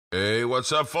Hey,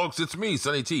 what's up, folks? It's me,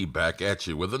 Sonny T, back at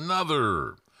you with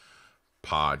another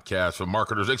podcast for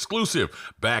marketers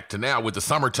exclusive. Back to now with the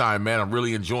summertime, man. I'm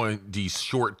really enjoying these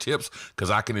short tips because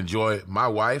I can enjoy my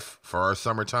wife for our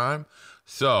summertime.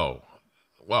 So,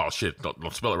 well, shit,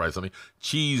 don't spell it right, Sonny.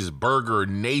 Cheeseburger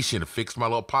Nation fixed my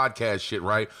little podcast shit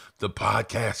right. The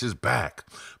podcast is back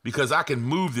because I can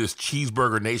move this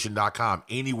cheeseburgernation.com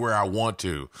anywhere I want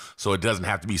to, so it doesn't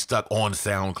have to be stuck on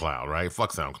SoundCloud, right?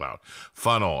 Fuck SoundCloud.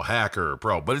 Funnel Hacker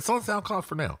Pro, but it's on SoundCloud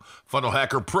for now.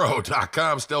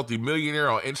 FunnelHackerPro.com, Stealthy Millionaire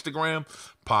on Instagram,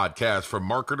 podcast for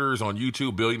marketers on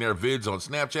YouTube, Billionaire Vids on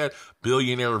Snapchat,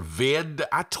 Billionaire Vid.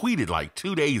 I tweeted like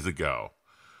 2 days ago.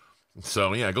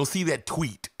 So, yeah, go see that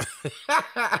tweet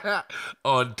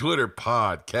on Twitter,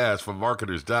 podcast for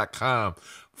marketers.com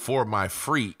for my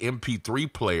free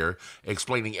MP3 player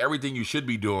explaining everything you should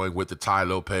be doing with the Tai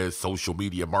Lopez social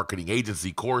media marketing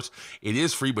agency course. It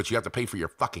is free, but you have to pay for your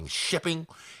fucking shipping.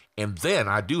 And then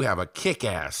I do have a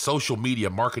kick-ass social media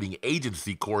marketing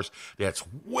agency course that's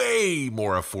way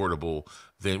more affordable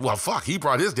than, well, fuck, he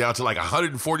brought his down to like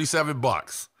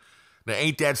 $147. Now,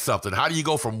 ain't that something? How do you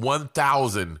go from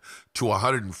 $1,000 to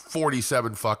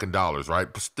 $147 fucking dollars,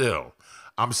 right? But still,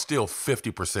 I'm still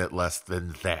 50% less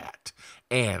than that.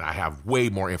 And I have way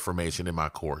more information in my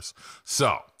course.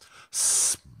 So,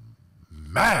 smash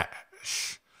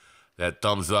that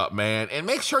thumbs up, man. And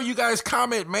make sure you guys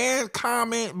comment, man.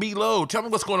 Comment below. Tell me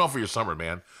what's going on for your summer,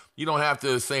 man. You don't have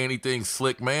to say anything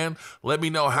slick, man. Let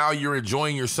me know how you're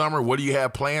enjoying your summer. What do you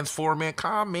have plans for, man?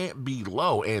 Comment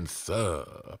below and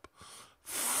sub.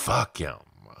 Fuck him.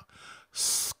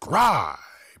 Subscribe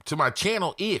to my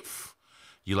channel if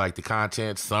you like the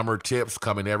content. Summer tips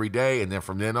coming every day, and then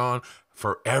from then on,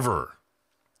 forever.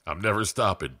 I'm never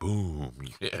stopping. Boom.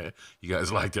 Yeah. You guys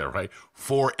like that, right?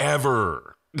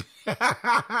 Forever.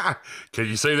 Can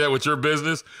you say that with your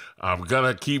business? I'm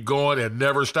gonna keep going and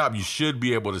never stop. You should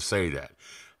be able to say that.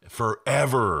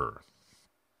 Forever.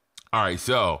 All right,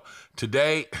 so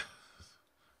today,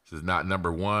 this is not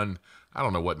number one. I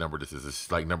don't know what number this is.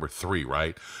 It's like number 3,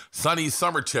 right? Sonny's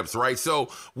Summer Tips, right? So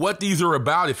what these are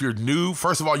about, if you're new,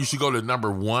 first of all, you should go to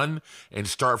number 1 and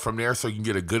start from there so you can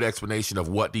get a good explanation of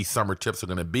what these summer tips are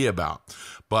going to be about.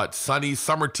 But Sonny's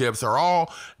Summer Tips are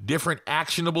all different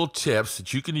actionable tips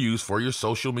that you can use for your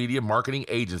social media marketing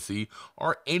agency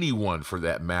or anyone for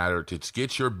that matter to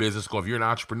get your business going. If you're an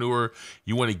entrepreneur,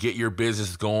 you want to get your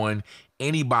business going,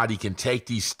 anybody can take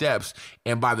these steps.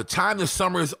 And by the time the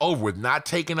summer is over with, not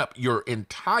taking up your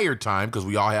entire time, because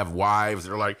we all have wives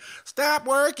that are like, stop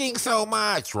working so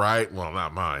much, right? Well,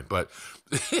 not mine, but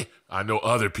I know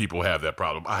other people have that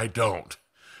problem. I don't.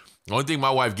 The only thing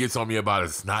my wife gets on me about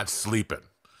is not sleeping.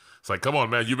 It's like, come on,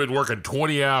 man, you've been working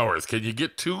 20 hours. Can you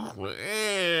get 2?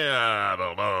 I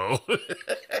don't know.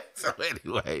 So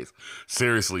anyways,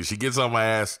 seriously, she gets on my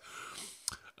ass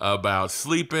about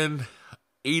sleeping,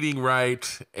 eating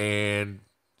right, and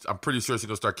I'm pretty sure she's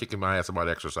going to start kicking my ass about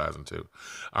exercising too.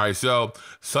 All right, so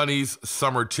Sonny's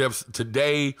Summer Tips.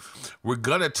 Today, we're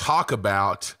going to talk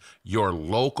about your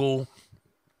local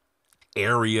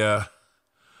area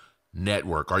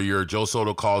network, or your Joe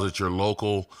Soto calls it your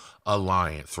local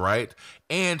alliance, right?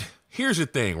 And here's the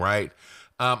thing, right?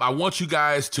 I want you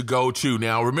guys to go to,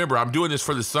 now remember, I'm doing this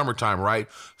for the summertime, right?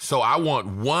 So I want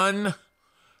 1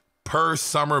 per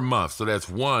summer month. So that's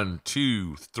 1,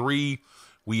 2, 3.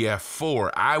 We have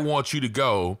 4. I want you to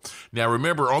go. Now,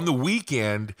 remember, on the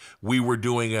weekend, we were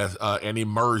doing an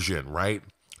immersion, right?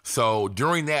 So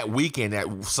during that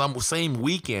weekend, same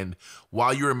weekend,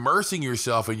 while you're immersing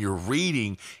yourself and you're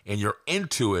reading and you're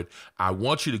into it, I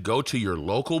want you to go to your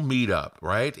local meetup,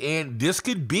 right? And this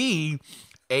could be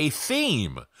a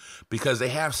theme because they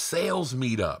have sales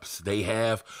meetups. They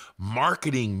have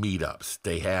marketing meetups.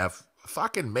 They have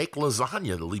fucking make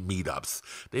lasagna meetups.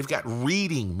 They've got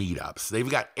reading meetups. They've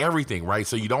got everything, right?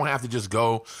 So you don't have to just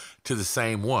go to the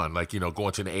same one, like,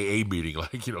 going to an AA meeting,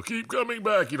 like, keep coming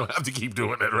back. You don't have to keep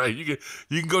doing that, right? You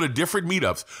can go to different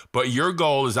meetups, but your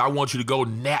goal is I want you to go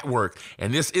network.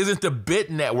 And this isn't the bit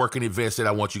networking events that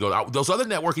I want you to go to. Those other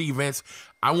networking events,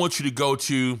 I want you to go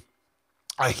to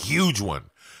a huge one.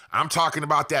 I'm talking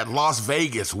about that Las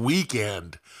Vegas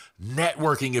weekend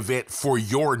networking event for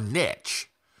your niche.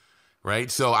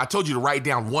 right? So I told you to write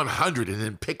down 100 and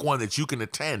then pick one that you can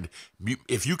attend.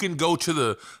 If you can go to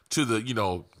the, you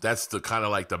know, that's the kind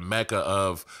of like the mecca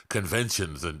of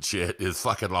conventions and shit is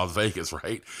fucking Las Vegas,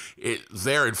 right? It's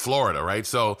there in Florida, right?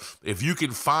 So if you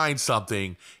can find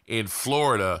something in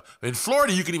Florida,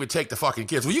 you can even take the fucking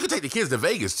kids. Well, you can take the kids to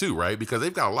Vegas too, right? Because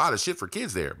they've got a lot of shit for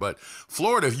kids there. But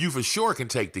Florida, you for sure can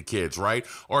take the kids, right?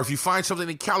 Or if you find something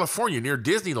in California near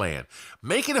Disneyland,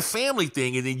 make it a family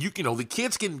thing, and then you know, the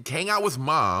kids can hang out with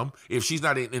mom if she's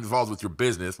not involved with your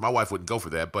business. My wife wouldn't go for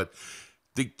that, but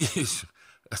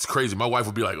that's crazy. My wife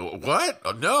would be like, what?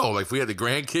 Oh, no. Like if we had the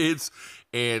grandkids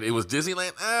and it was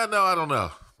Disneyland, no, I don't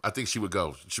know. I think she would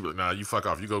go. She'd be like, nah, you fuck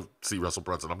off. You go see Russell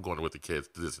Brunson. I'm going with the kids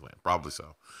to Disneyland. Probably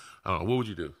so. I don't know. What would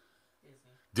you do?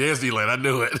 Disneyland. I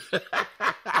knew it.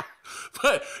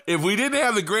 But if we didn't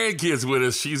have the grandkids with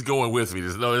us, she's going with me.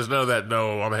 There's none of that,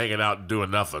 no, I'm hanging out and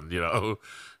doing nothing, you know.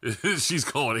 She's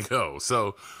going to go.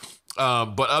 So,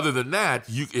 but other than that,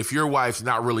 if your wife's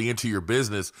not really into your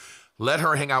business, let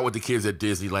her hang out with the kids at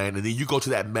Disneyland, and then you go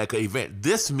to that mecca event.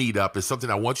 This meetup is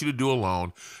something I want you to do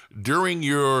alone during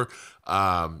your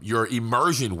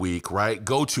immersion week, right?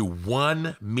 Go to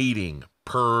one meeting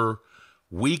per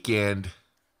weekend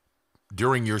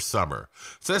during your summer.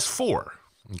 So that's 4,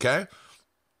 okay?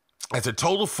 That's a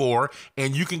total 4,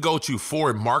 and you can go to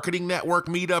 4 marketing network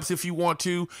meetups if you want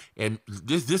to. And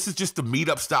this is just the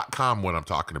meetups.com what I'm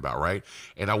talking about, right?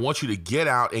 And I want you to get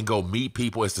out and go meet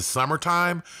people. It's the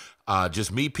summertime.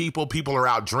 Just meet people. People are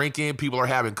out drinking. People are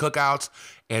having cookouts.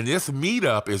 And this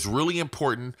meetup is really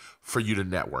important for you to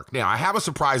network. Now, I have a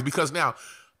surprise because now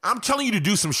I'm telling you to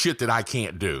do some shit that I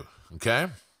can't do, okay?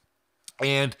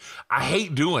 And I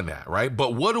hate doing that, right?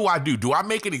 But what do? Do I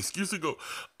make an excuse and go,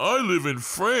 I live in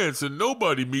France and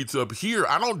nobody meets up here?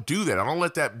 I don't do that. I don't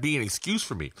let that be an excuse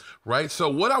for me, right? So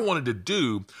what I wanted to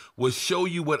do was show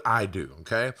you what I do,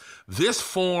 okay? This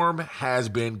form has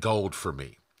been gold for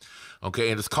me,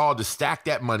 okay? And it's called the Stack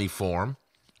That Money form,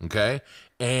 okay?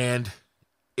 And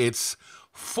it's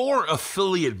for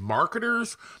affiliate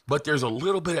marketers, but there's a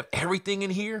little bit of everything in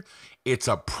here. It's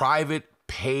a private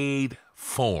paid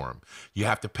form. You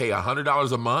have to pay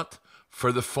 $100 a month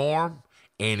for the form,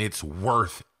 and it's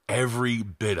worth every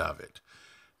bit of it.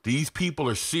 These people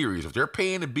are serious. If they're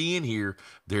paying to be in here,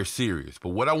 they're serious. But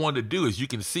what I wanted to do is you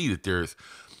can see that there's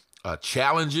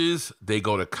challenges. They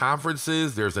go to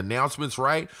conferences. There's announcements,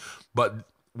 right? But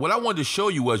what I wanted to show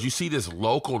you was, you see this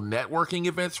local networking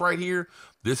events right here?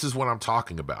 This is what I'm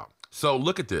talking about. So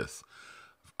look at this.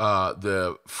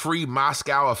 The free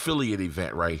Moscow affiliate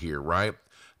event right here, right?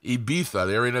 Ibiza,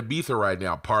 they're in Ibiza right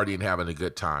now, partying, having a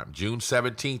good time. June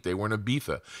 17th, they were in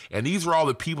Ibiza. And these are all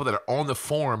the people that are on the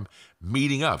forum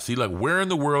meeting up. See, like, where in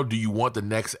the world do you want the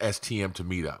next STM to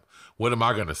meet up? What am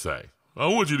I going to say? I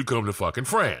want you to come to fucking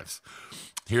France.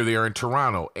 Here they are in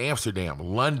Toronto, Amsterdam,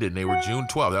 London. They were June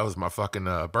 12th. That was my fucking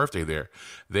birthday there.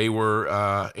 They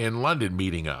were in London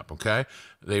meeting up, okay?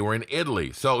 They were in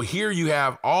Italy. So here you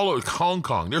have all of Hong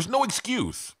Kong. There's no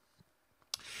excuse.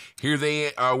 Here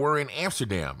they were in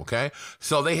Amsterdam, okay?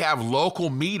 So they have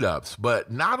local meetups,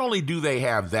 but not only do they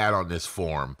have that on this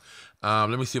form, let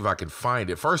me see if I can find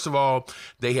it. First of all,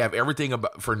 they have everything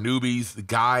about for newbies, the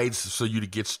guides so you to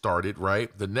get started,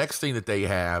 right? The next thing that they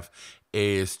have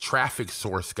is traffic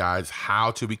source guides,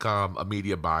 how to become a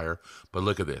media buyer. But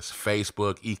look at this,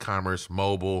 Facebook, e-commerce,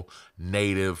 mobile,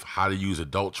 native, how to use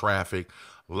adult traffic.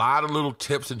 A lot of little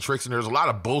tips and tricks, and there's a lot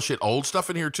of bullshit old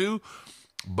stuff in here too.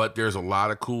 But there's a lot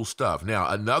of cool stuff. Now,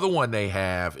 another one they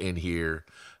have in here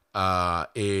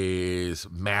is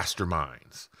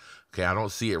masterminds. Okay, I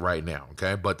don't see it right now,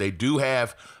 okay? But they do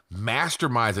have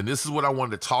masterminds, and this is what I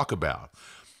wanted to talk about.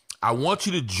 I want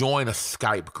you to join a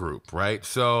Skype group, right?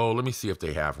 So let me see if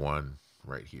they have one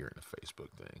right here in the Facebook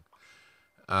thing.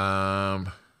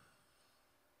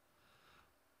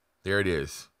 There it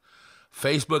is.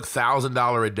 Facebook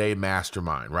 $1,000 a day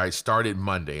mastermind, right? Started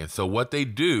Monday. And so what they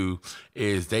do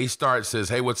is they says,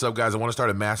 hey, what's up, guys? I want to start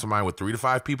a mastermind with 3 to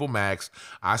 5 people max.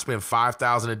 I spend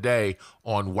 $5,000 a day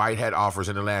on white hat offers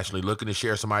internationally, looking to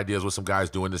share some ideas with some guys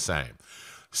doing the same.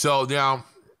 So now,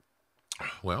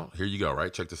 well, here you go,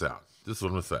 right? Check this out. This is what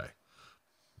I'm going to say.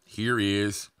 Here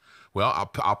is,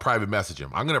 well, I'll private message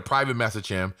him. I'm going to private message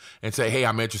him and say, hey,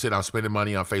 I'm interested. I'm spending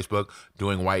money on Facebook,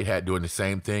 doing white hat, doing the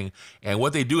same thing. And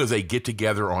what they do is they get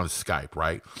together on Skype,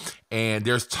 right? And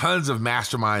there's tons of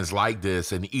masterminds like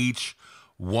this, and each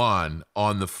one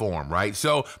on the forum, right?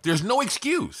 So there's no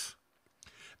excuse.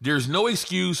 There's no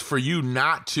excuse for you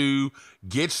not to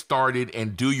get started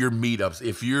and do your meetups.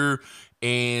 If you're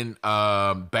in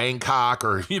Bangkok,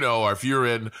 or or if you're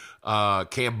in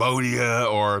Cambodia,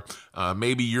 or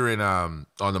maybe you're in on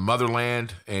the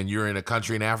motherland and you're in a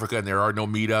country in Africa and there are no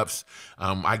meetups.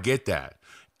 I get that.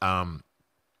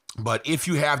 But if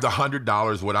you have the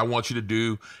 $100, what I want you to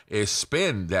do is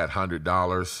spend that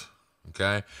 $100.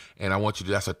 Okay. And I want you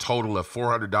to, that's a total of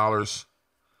 $400,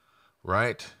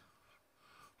 right?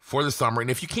 For the summer.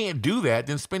 And if you can't do that,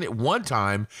 then spend it one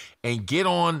time and get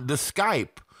on the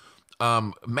Skype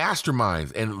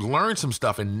masterminds and learn some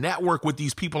stuff and network with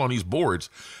these people on these boards.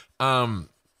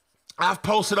 I've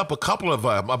posted up a couple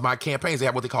of my campaigns. They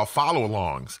have what they call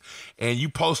follow-alongs. And you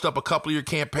post up a couple of your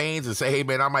campaigns and say, hey,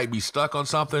 man, I might be stuck on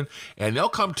something. And they'll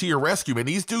come to your rescue, man.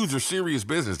 These dudes are serious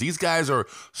business. These guys are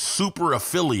super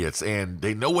affiliates, and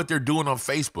they know what they're doing on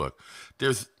Facebook.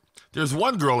 There's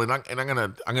one girl, and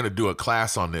I'm gonna do a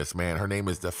class on this, man. Her name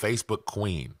is the Facebook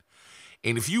Queen.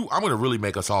 And I'm going to really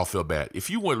make us all feel bad. If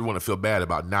you wouldn't want to feel bad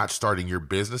about not starting your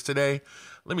business today,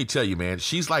 let me tell you, man,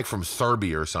 she's like from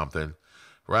Serbia or something,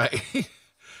 right?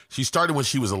 She started when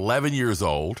she was 11 years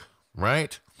old,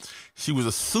 right? She was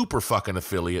a super fucking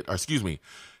affiliate, or excuse me,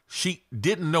 she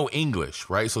didn't know English,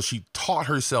 right? So she taught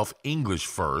herself English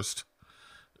first,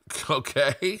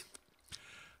 okay?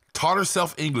 Taught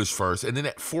herself English first. And then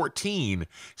at 14,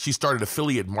 she started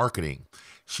affiliate marketing.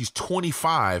 She's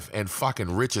 25 and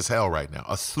fucking rich as hell right now.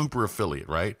 A super affiliate,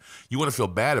 right? You want to feel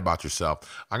bad about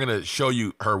yourself. I'm going to show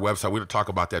you her website. We're going to talk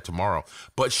about that tomorrow.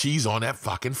 But she's on that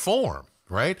fucking form,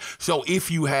 right? So if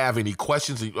you have any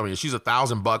questions, I mean, she's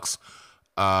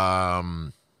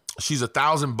 $1,000. She's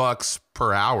 $1,000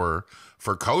 per hour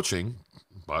for coaching.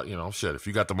 But, shit, if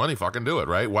you got the money, fucking do it,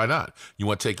 right? Why not? You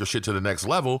want to take your shit to the next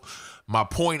level. My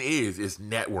point is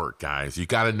network, guys. You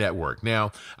got to network.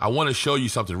 Now, I want to show you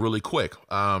something really quick.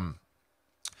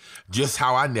 Just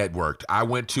how I networked. I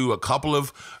went to a couple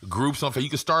of groups on Facebook. You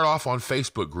can start off on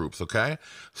Facebook groups, okay?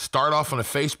 Start off on a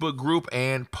Facebook group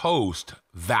and post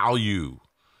value,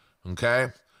 okay?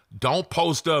 Don't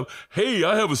post up, hey,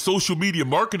 I have a social media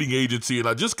marketing agency and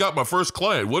I just got my first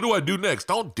client. What do I do next?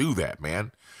 Don't do that,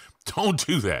 man. Don't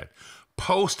do that.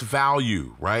 Post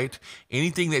value, right?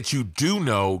 Anything that you do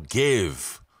know,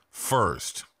 give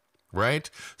first, right?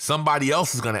 Somebody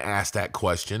else is going to ask that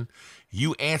question.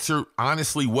 You answer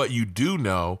honestly what you do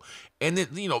know. And then,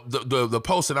 the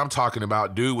post that I'm talking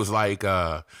about, dude, was like,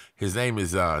 his name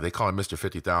is, they call him Mr.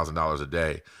 $50,000 a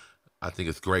day. I think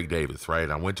it's Greg Davis, right?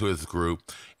 I went to his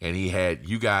group and he had,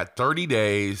 you got 30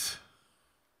 days,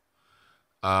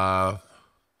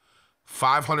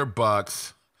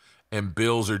 $500, and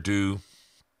bills are due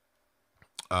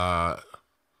right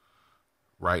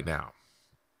now.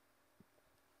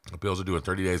 The bills are due in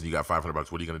 30 days and you got $500.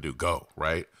 What are you going to do? Go,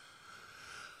 right?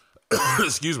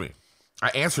 Excuse me. I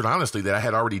answered honestly that I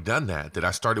had already done that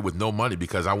I started with no money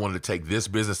because I wanted to take this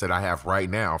business that I have right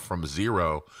now from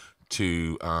zero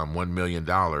to $1 million.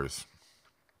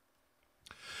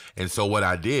 And so what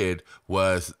I did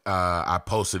was I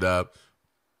posted up,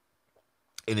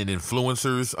 and in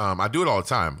influencers, I do it all the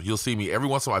time. You'll see me every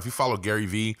once in a while. If you follow Gary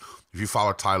Vee, if you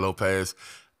follow Ty Lopez,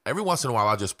 every once in a while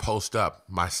I'll just post up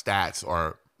my stats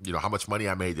or, how much money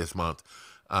I made this month.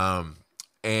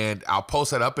 And I'll post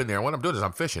that up in there. And what I'm doing is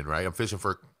I'm fishing, right? I'm fishing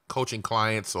for coaching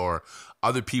clients or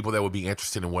other people that would be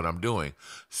interested in what I'm doing.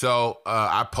 So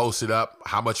I posted up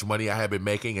how much money I had been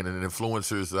making in an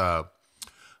influencer's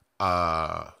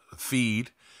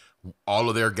feed. All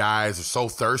of their guys are so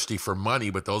thirsty for money,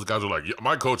 but those guys are like, yeah,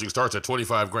 my coaching starts at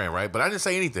 25 grand, right? But I didn't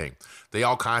say anything. They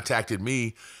all contacted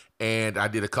me, and I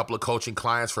did a couple of coaching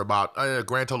clients for about a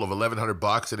grand total of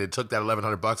 $1,100, and then took that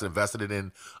 $1,100 and invested it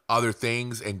in other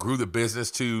things and grew the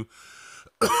business to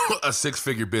a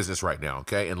six-figure business right now,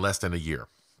 okay, in less than a year.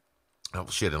 Oh,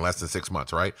 shit, in less than 6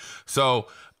 months, right? So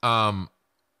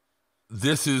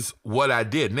this is what I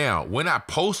did. Now, when I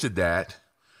posted that,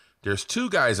 there's two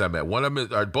guys I met. One of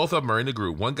them, both of them are in the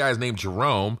group. One guy's named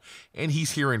Jerome, and he's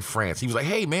here in France. He was like,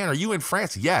 hey, man, are you in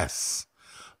France? Yes.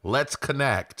 Let's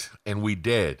connect. And we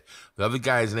did. The other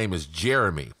guy's name is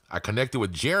Jeremy. I connected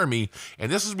with Jeremy,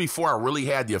 and this was before I really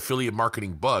had the affiliate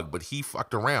marketing bug, but he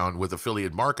fucked around with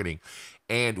affiliate marketing,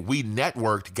 and we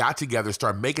networked, got together,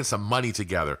 started making some money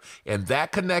together. And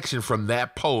that connection from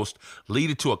that post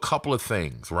led to a couple of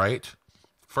things, right?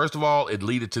 First of all, it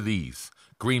led to these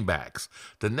greenbacks.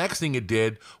 The next thing it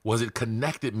did was it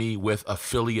connected me with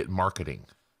affiliate marketing.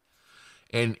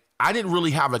 And I didn't really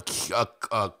have a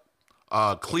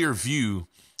clear view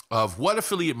of what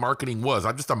affiliate marketing was.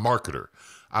 I'm just a marketer.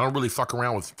 I don't really fuck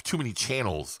around with too many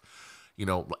channels,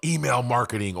 email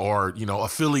marketing or,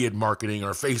 affiliate marketing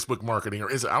or Facebook marketing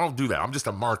I don't do that. I'm just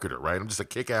a marketer, right? I'm just a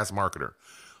kick-ass marketer.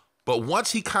 But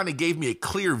once he kind of gave me a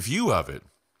clear view of it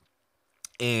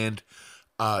and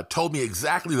told me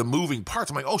exactly the moving parts,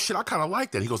 I'm like, oh shit, I kind of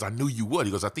like that. He goes, I knew you would.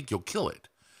 He goes, I think you'll kill it.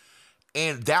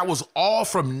 And that was all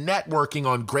from networking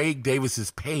on Greg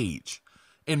Davis's page.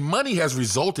 And money has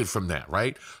resulted from that,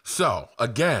 right? So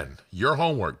again, your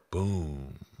homework,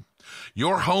 boom.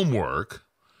 Your homework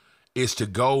is to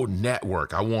go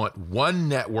network. I want one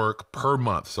network per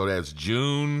month. So that's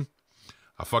June.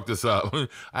 I fucked this up. I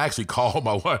actually called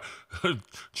my wife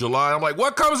July. I'm like,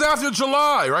 what comes after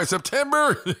July, right?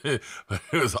 September? It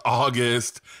was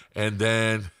August and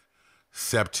then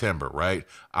September, right?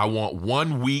 I want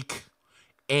 1 week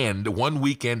and 1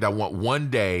 weekend. I want 1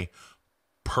 day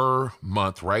per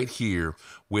month right here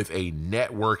with a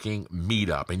networking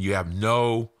meetup. And you have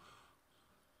no,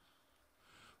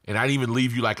 and I didn't even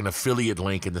leave you like an affiliate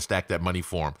link in the Stack That Money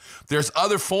forum. There's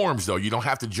other forums though. You don't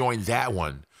have to join that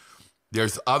one.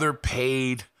 There's other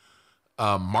paid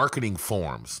marketing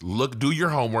forums. Look, do your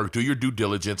homework, do your due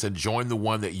diligence, and join the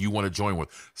one that you want to join with.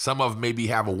 Some of them maybe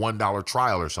have a $1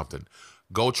 trial or something.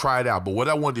 Go try it out. But what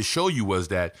I wanted to show you was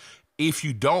that if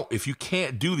you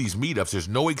can't do these meetups, there's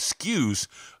no excuse.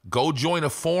 Go join a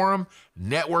forum,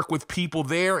 network with people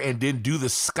there, and then do the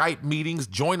Skype meetings.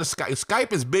 Join a Skype.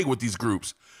 Skype is big with these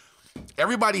groups.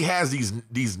 Everybody has these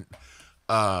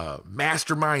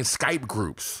mastermind Skype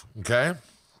groups, okay?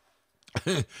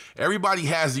 Everybody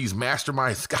has these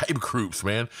mastermind Skype groups,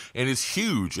 man, and it's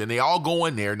huge, and they all go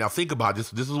in there. Now think about this.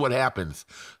 This is what happens.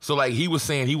 So like he was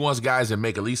saying, he wants guys that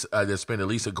make at least that spend at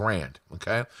least $1,000.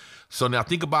 Okay, so now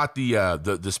think about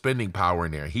the spending power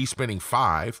in there. He's spending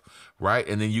 $5,000, right,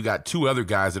 and then you got 2 other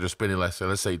guys that are spending let's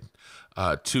say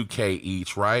 $2,000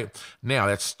 each, right? Now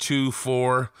that's 2,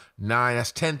 4, 9.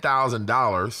 That's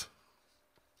 $10,000.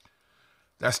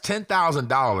 That's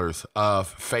 $10,000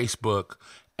 of Facebook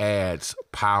ads,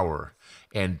 power,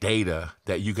 and data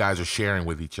that you guys are sharing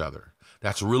with each other.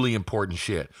 That's really important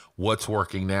shit. What's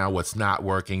working now? What's not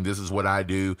working? This is what I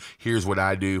do. Here's what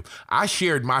I do. I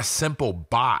shared my simple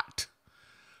bot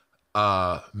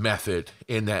method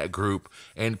in that group,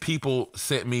 and people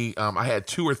sent me, I had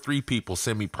 2 or 3 people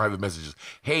send me private messages.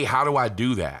 Hey, how do I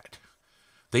do that?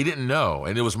 They didn't know.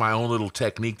 And it was my own little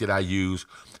technique that I use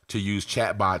to use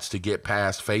chatbots to get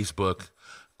past Facebook.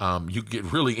 You get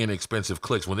really inexpensive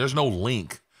clicks when there's no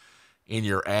link in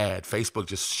your ad. Facebook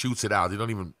just shoots it out. They don't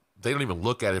even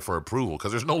look at it for approval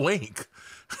because there's no link.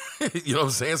 You know what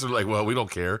I'm saying? So they're like, well, we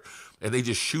don't care, and they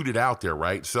just shoot it out there,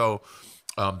 right? So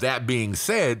that being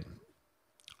said,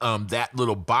 that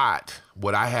little bot,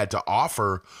 what I had to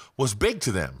offer was big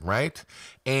to them, right?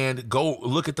 And go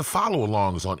look at the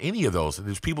follow-alongs on any of those.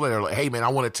 There's people that are like, hey, man, I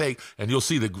want to take, and you'll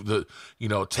see the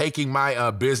taking my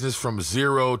business from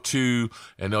 0 to,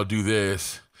 and they'll do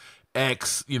this,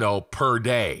 X, per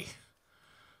day.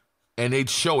 And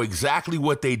they'd show exactly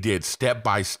what they did step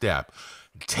by step.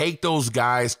 Take those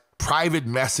guys, private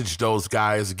message those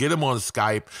guys, get them on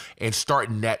Skype, and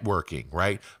start networking,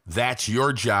 right? That's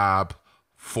your job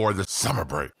for the summer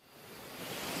break.